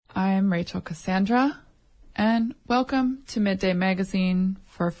I'm Rachel Cassandra, and welcome to Midday Magazine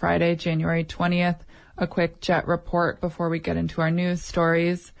for Friday, January 20th. A quick jet report before we get into our news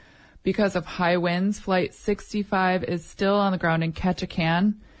stories. Because of high winds, Flight 65 is still on the ground in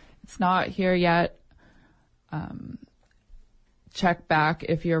Ketchikan. It's not here yet. Check back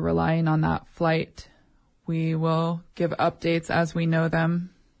if you're relying on that flight. We will give updates as we know them.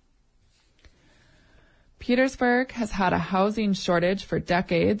 Petersburg has had a housing shortage for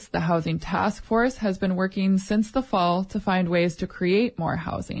decades. The Housing Task Force has been working since the fall to find ways to create more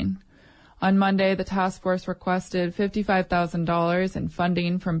housing. On Monday, the task force requested $55,000 in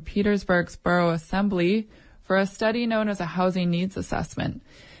funding from Petersburg's Borough Assembly for a study known as a housing needs assessment.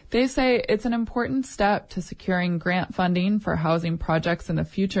 They say it's an important step to securing grant funding for housing projects in the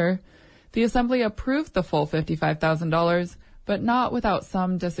future. The Assembly approved the full $55,000, but not without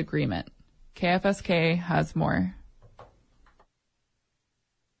some disagreement. KFSK has more.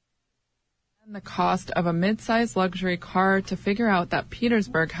 And the cost of a mid-sized luxury car to figure out that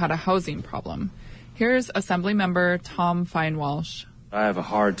Petersburg had a housing problem. Here's Assemblymember Tom Feinwalsh. I have a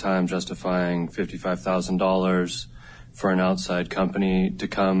hard time justifying $55,000 for an outside company to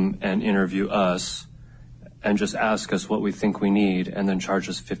come and interview us and just ask us what we think we need and then charge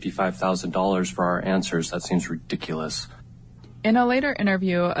us $55,000 for our answers. That seems ridiculous. In a later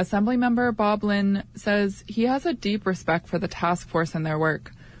interview, Assemblymember Bob Lynn says he has a deep respect for the task force and their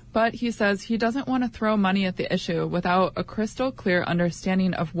work, but he says he doesn't want to throw money at the issue without a crystal clear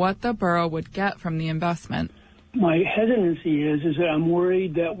understanding of what the borough would get from the investment. My hesitancy is that I'm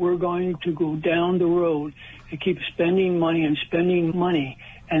worried that we're going to go down the road and keep spending money,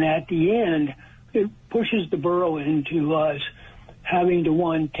 and at the end, it pushes the borough into us having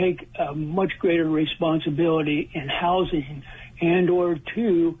to, take a much greater responsibility in housing and or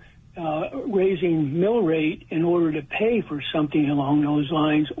two, raising mill rate in order to pay for something along those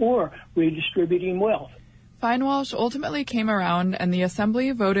lines or redistributing wealth. Feinwalsh ultimately came around and the Assembly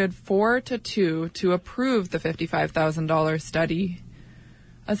voted 4-2 to approve the $55,000 study.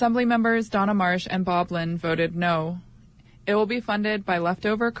 Assembly members Donna Marsh and Bob Lynn voted no. It will be funded by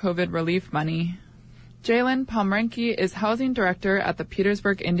leftover COVID relief money. Jalen Pomrenke is housing director at the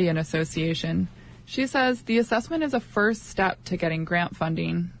Petersburg Indian Association. She says the assessment is a first step to getting grant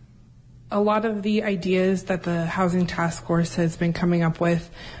funding. A lot of the ideas that the Housing Task Force has been coming up with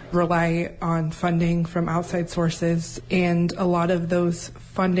rely on funding from outside sources, and a lot of those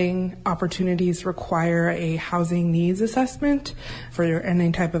funding opportunities require a housing needs assessment for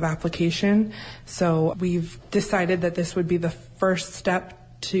any type of application. So we've decided that this would be the first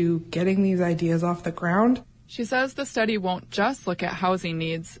step to getting these ideas off the ground. She says the study won't just look at housing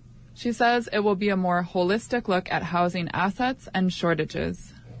needs. She says it will be a more holistic look at housing assets and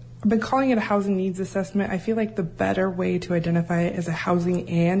shortages. I've been calling it a housing needs assessment. I feel like the better way to identify it is a housing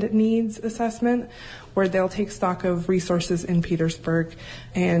and needs assessment, where they'll take stock of resources in Petersburg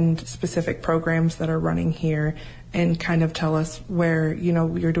and specific programs that are running here and kind of tell us where,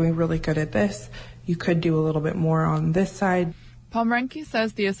 you're doing really good at this. You could do a little bit more on this side. Pomrenke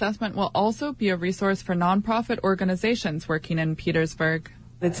says the assessment will also be a resource for nonprofit organizations working in Petersburg.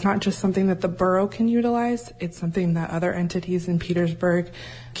 It's not just something that the borough can utilize. It's something that other entities in Petersburg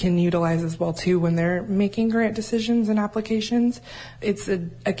can utilize as well, too, when they're making grant decisions and applications. It's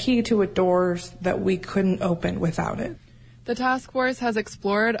a key to a doors that we couldn't open without it. The task force has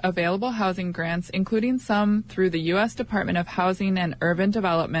explored available housing grants, including some through the U.S. Department of Housing and Urban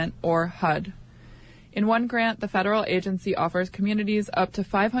Development, or HUD. In one grant, the federal agency offers communities up to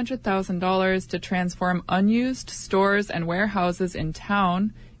 $500,000 to transform unused stores and warehouses in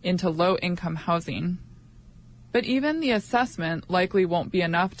town into low-income housing. But even the assessment likely won't be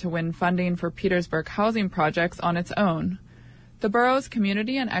enough to win funding for Petersburg housing projects on its own. The borough's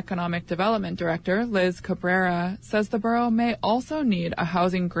Community and Economic Development Director, Liz Cabrera, says the borough may also need a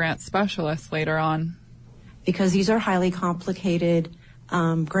housing grant specialist later on. Because these are highly complicated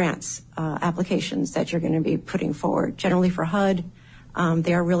grants, applications that you're going to be putting forward. Generally for HUD,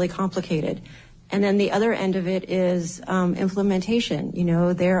 they are really complicated. And then the other end of it is implementation.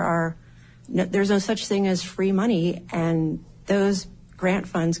 There's no such thing as free money, and those grant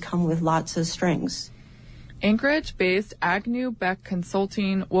funds come with lots of strings. Anchorage-based Agnew Beck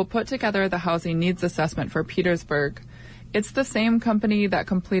Consulting will put together the housing needs assessment for Petersburg. It's the same company that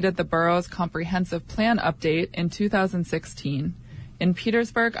completed the borough's comprehensive plan update in 2016. In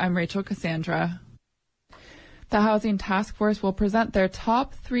Petersburg, I'm Rachel Cassandra. The Housing Task Force will present their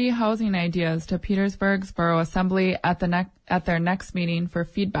top 3 housing ideas to Petersburg's Borough Assembly at their next meeting for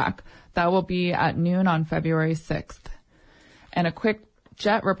feedback. That will be at noon on February 6th. And a quick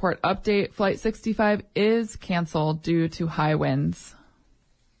jet report update, Flight 65 is canceled due to high winds.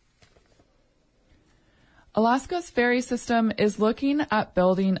 Alaska's ferry system is looking at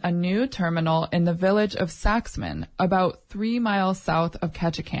building a new terminal in the village of Saxman, about 3 miles south of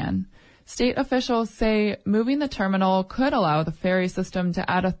Ketchikan. State officials say moving the terminal could allow the ferry system to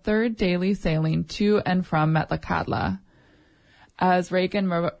add a third daily sailing to and from Metlakatla. As Reagan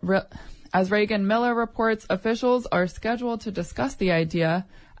Miller reports, officials are scheduled to discuss the idea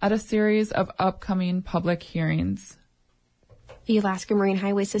at a series of upcoming public hearings. The Alaska Marine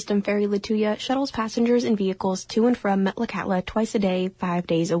Highway System ferry Lituya shuttles passengers and vehicles to and from Metlakatla twice a day, 5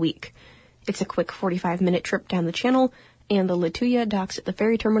 days a week. It's a quick 45-minute trip down the channel, and the Lituya docks at the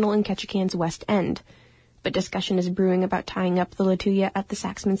ferry terminal in Ketchikan's west end. But discussion is brewing about tying up the Lituya at the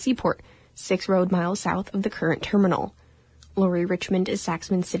Saxman Seaport, 6 road miles south of the current terminal. Lori Richmond is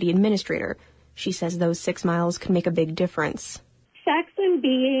Saxman's city administrator. She says those 6 miles could make a big difference. Saxman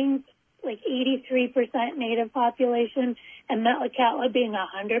being like 83% native population and Metlakatla being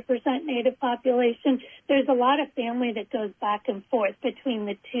 100% native population, there's a lot of family that goes back and forth between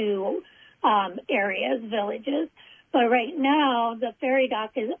the two areas, villages. But right now, the ferry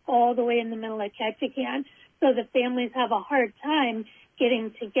dock is all the way in the middle of Ketchikan, so the families have a hard time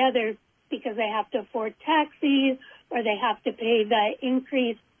getting together because they have to afford taxis or they have to pay the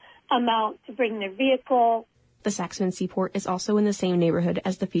increased amount to bring their vehicle. The Saxman Seaport is also in the same neighborhood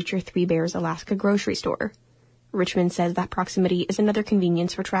as the future Three Bears Alaska grocery store. Richmond says that proximity is another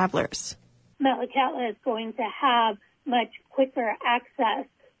convenience for travelers. Metlakatla is going to have much quicker access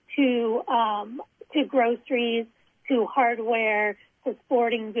to groceries, to hardware, to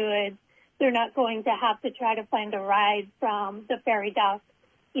sporting goods. They're not going to have to try to find a ride from the ferry dock,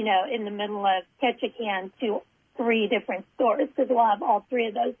 in the middle of Ketchikan to 3 different stores, because we'll have all 3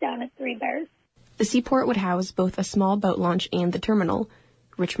 of those down at Three Bears. The seaport would house both a small boat launch and the terminal.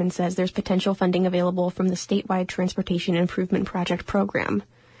 Richmond says there's potential funding available from the statewide Transportation Improvement Project program.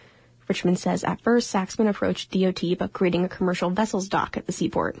 Richmond says at first Saxman approached DOT about creating a commercial vessels dock at the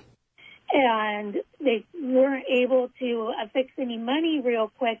seaport. And they weren't able to affix any money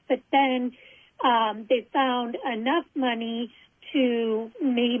real quick, but then they found enough money to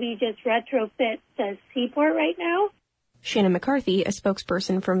maybe just retrofit the seaport right now. Shannon McCarthy, a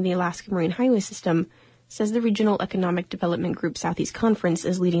spokesperson from the Alaska Marine Highway System, says the Regional Economic Development Group Southeast Conference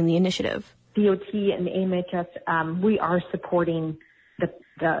is leading the initiative. DOT and AMHS, we are supporting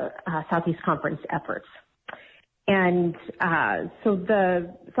the Southeast Conference efforts. And so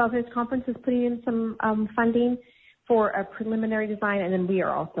the Southeast Conference is putting in some funding for a preliminary design, and then we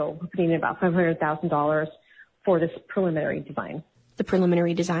are also putting in about $500,000 for this preliminary design. The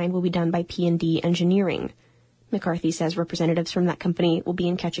preliminary design will be done by P&D Engineering. McCarthy says representatives from that company will be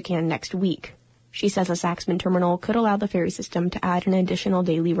in Ketchikan next week. She says a Saxman terminal could allow the ferry system to add an additional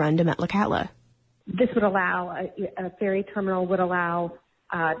daily run to Metlakatla. This would allow, a ferry terminal would allow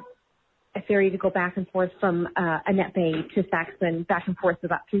a ferry to go back and forth from Annette Bay to Saxman, back and forth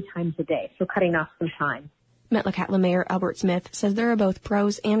about 3 times a day, so cutting off some time. Metlakatla Mayor Albert Smith says there are both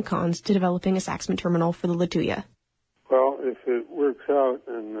pros and cons to developing a Saxman terminal for the Lituya. Well, if it works out,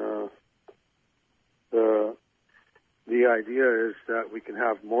 and the idea is that we can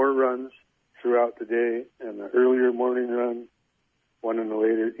have more runs throughout the day, and an earlier morning run, one in the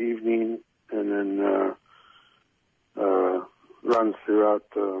later evening, and then runs throughout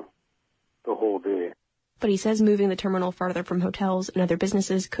the whole day. But he says moving the terminal farther from hotels and other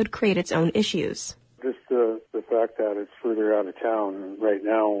businesses could create its own issues. Just the fact that it's further out of town, and right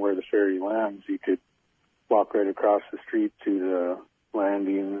now where the ferry lands, you could walk right across the street to the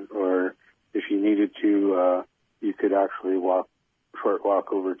landing, or if you needed to, you could actually short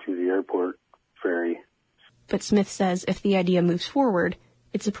walk over to the airport ferry. But Smith says if the idea moves forward,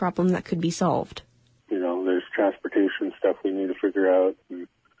 it's a problem that could be solved. There's transportation stuff we need to figure out, and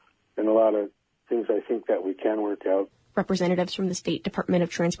a lot of things I think that we can work out. Representatives from the State Department of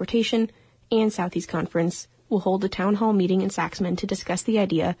Transportation and Southeast Conference will hold a town hall meeting in Saxman to discuss the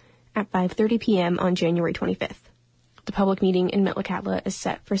idea at 5:30 p.m. on January 25th. The public meeting in Metlakatla is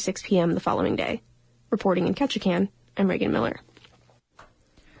set for 6 p.m. the following day. Reporting in Ketchikan, I'm Reagan Miller.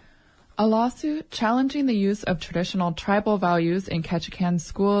 A lawsuit challenging the use of traditional tribal values in Ketchikan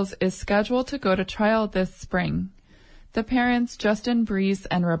schools is scheduled to go to trial this spring. The parents, Justin Brees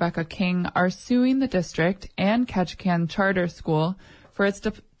and Rebecca King, are suing the district and Ketchikan Charter School for its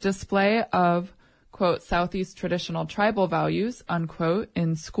display of, quote, Southeast traditional tribal values, unquote,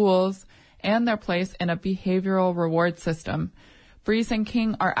 in schools and their place in a behavioral reward system. Brees and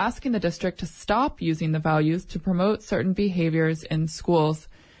King are asking the district to stop using the values to promote certain behaviors in schools.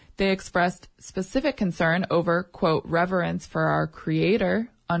 They expressed specific concern over, quote, reverence for our Creator,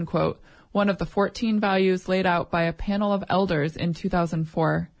 unquote, one of the 14 values laid out by a panel of elders in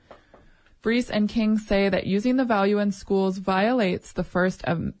 2004. Brees and King say that using the value in schools violates the First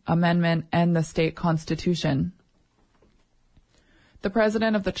Amendment and the state constitution. The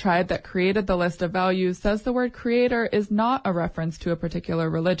president of the tribe that created the list of values says the word creator is not a reference to a particular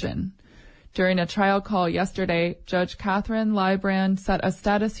religion. During a trial call yesterday, Judge Catherine Lybrand set a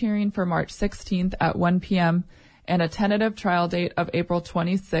status hearing for March 16th at 1 p.m. and a tentative trial date of April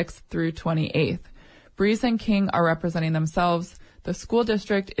 26th through 28th. Brees and King are representing themselves. The school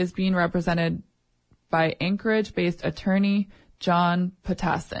district is being represented by Anchorage-based attorney John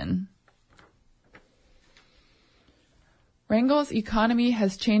Patassin. Wrangell's economy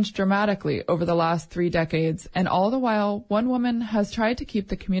has changed dramatically over the last 3 decades, and all the while, one woman has tried to keep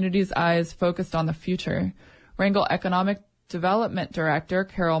the community's eyes focused on the future. Wrangell Economic Development Director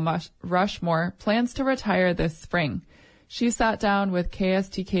Carol Rushmore plans to retire this spring. She sat down with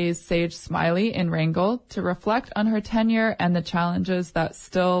KSTK's Sage Smiley in Wrangell to reflect on her tenure and the challenges that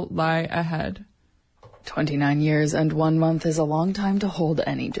still lie ahead. 29 years and 1 month is a long time to hold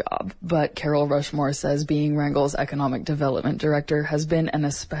any job, but Carol Rushmore says being Wrangell's Economic Development Director has been an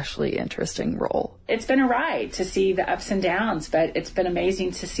especially interesting role. It's been a ride to see the ups and downs, but it's been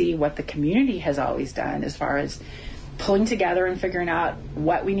amazing to see what the community has always done as far as pulling together and figuring out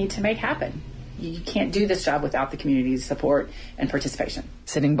what we need to make happen. You can't do this job without the community's support and participation.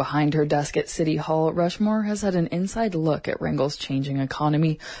 Sitting behind her desk at City Hall, Rushmore has had an inside look at Wrangell's changing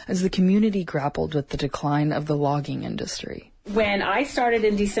economy as the community grappled with the decline of the logging industry. When I started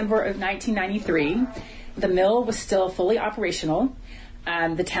in December of 1993, the mill was still fully operational.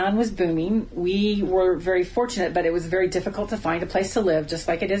 The town was booming. We were very fortunate, but it was very difficult to find a place to live, just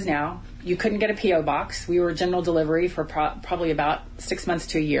like it is now. You couldn't get a P.O. box. We were general delivery for probably about 6 months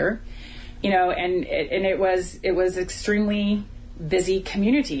to a year. And it was extremely busy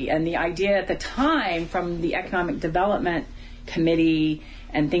community. And the idea at the time from the Economic Development Committee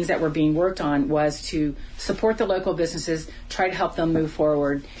and things that were being worked on was to support the local businesses, try to help them move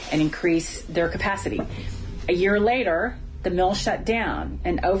forward and increase their capacity. A year later, the mill shut down,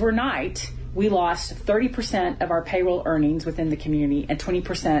 and overnight, we lost 30% of our payroll earnings within the community and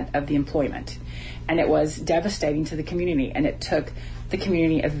 20% of the employment. And it was devastating to the community, and it took the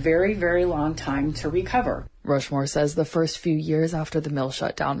community a very, very long time to recover. Rushmore says the first few years after the mill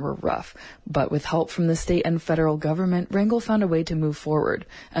shut down were rough, but with help from the state and federal government, Wrangell found a way to move forward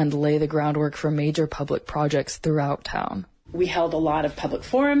and lay the groundwork for major public projects throughout town. We held a lot of public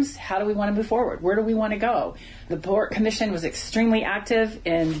forums. How do we want to move forward? Where do we want to go? The Port Commission was extremely active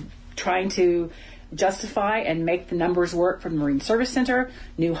in trying to justify and make the numbers work from the Marine Service Center,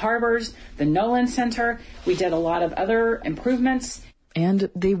 new harbors, the Nolan Center. We did a lot of other improvements. And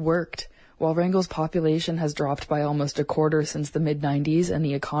they worked. While Wrangell's population has dropped by almost a quarter since the mid-90s and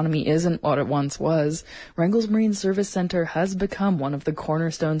the economy isn't what it once was, Wrangell's Marine Service Center has become one of the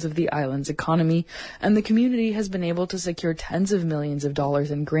cornerstones of the island's economy, and the community has been able to secure tens of millions of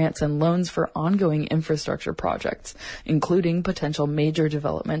dollars in grants and loans for ongoing infrastructure projects, including potential major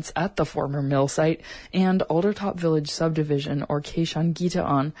developments at the former mill site and Aldertop Village subdivision, or Ketchikan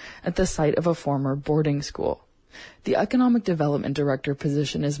Schools, at the site of a former boarding school. The Economic Development Director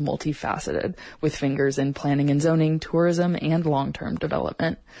position is multifaceted, with fingers in planning and zoning, tourism, and long-term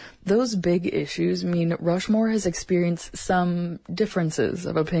development. Those big issues mean Rushmore has experienced some differences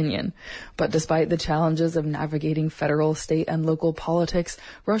of opinion. But despite the challenges of navigating federal, state, and local politics,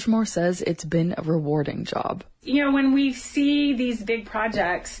 Rushmore says it's been a rewarding job. When we see these big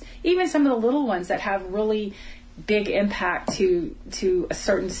projects, even some of the little ones that have really big impact to a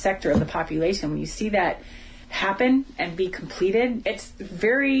certain sector of the population, when you see that happen and be completed, it's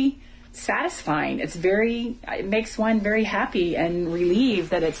very satisfying. It makes one very happy and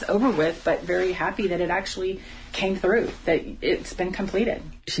relieved that it's over with, but very happy that it actually came through, that it's been completed.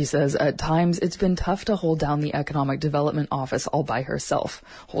 She says at times it's been tough to hold down the Economic Development Office all by herself,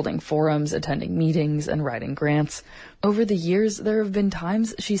 holding forums, attending meetings, and writing grants. Over the years, there have been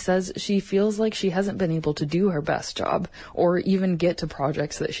times, she says, she feels like she hasn't been able to do her best job or even get to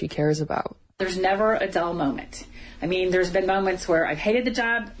projects that she cares about. There's never a dull moment. There's been moments where I've hated the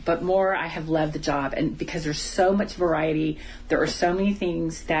job, but more I have loved the job. And because there's so much variety, there are so many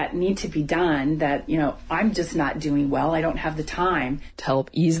things that need to be done that, I'm just not doing well. I don't have the time. To help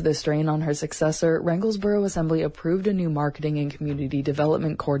ease the strain on her successor, Wrangell Borough Assembly approved a new Marketing and Community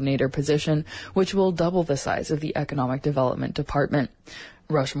Development Coordinator position, which will double the size of the Economic Development Department.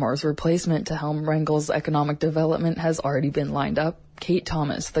 Rushmore's replacement to helm Wrangell's economic development has already been lined up. Kate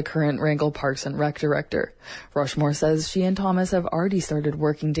Thomas, the current Wrangell Parks and Rec director. Rushmore says she and Thomas have already started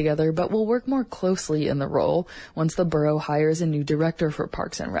working together, but will work more closely in the role once the borough hires a new director for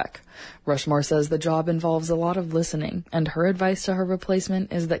Parks and Rec. Rushmore says the job involves a lot of listening, and her advice to her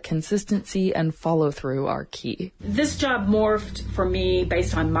replacement is that consistency and follow-through are key. This job morphed for me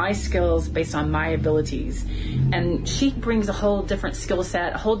based on my skills, based on my abilities, and she brings a whole different skill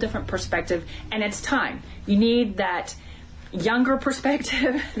set, a whole different perspective, and it's time. You need that younger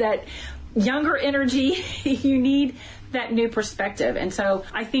perspective, that younger energy. You need that new perspective. And so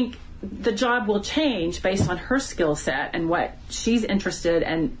I think the job will change based on her skill set and what she's interested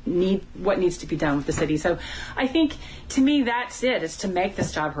and what needs to be done with the city. So I think, to me, that's it, is to make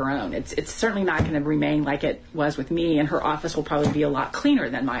this job her own. It's certainly not going to remain like it was with me, and her office will probably be a lot cleaner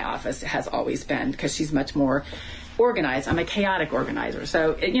than my office has always been, because she's much more organized. I'm a chaotic organizer.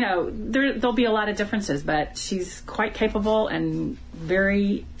 So, there'll be a lot of differences, but she's quite capable and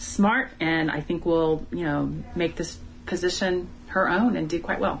very smart, and I think will, make this position her own and do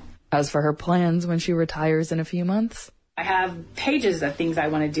quite well. As for her plans when she retires in a few months, I have pages of things I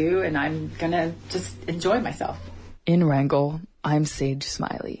want to do, and I'm going to just enjoy myself. In Wrangell, I'm Sage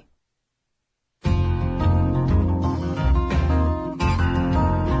Smiley.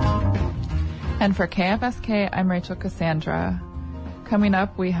 And for KFSK, I'm Rachel Cassandra. Coming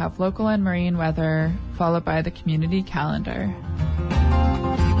up, we have local and marine weather, followed by the community calendar.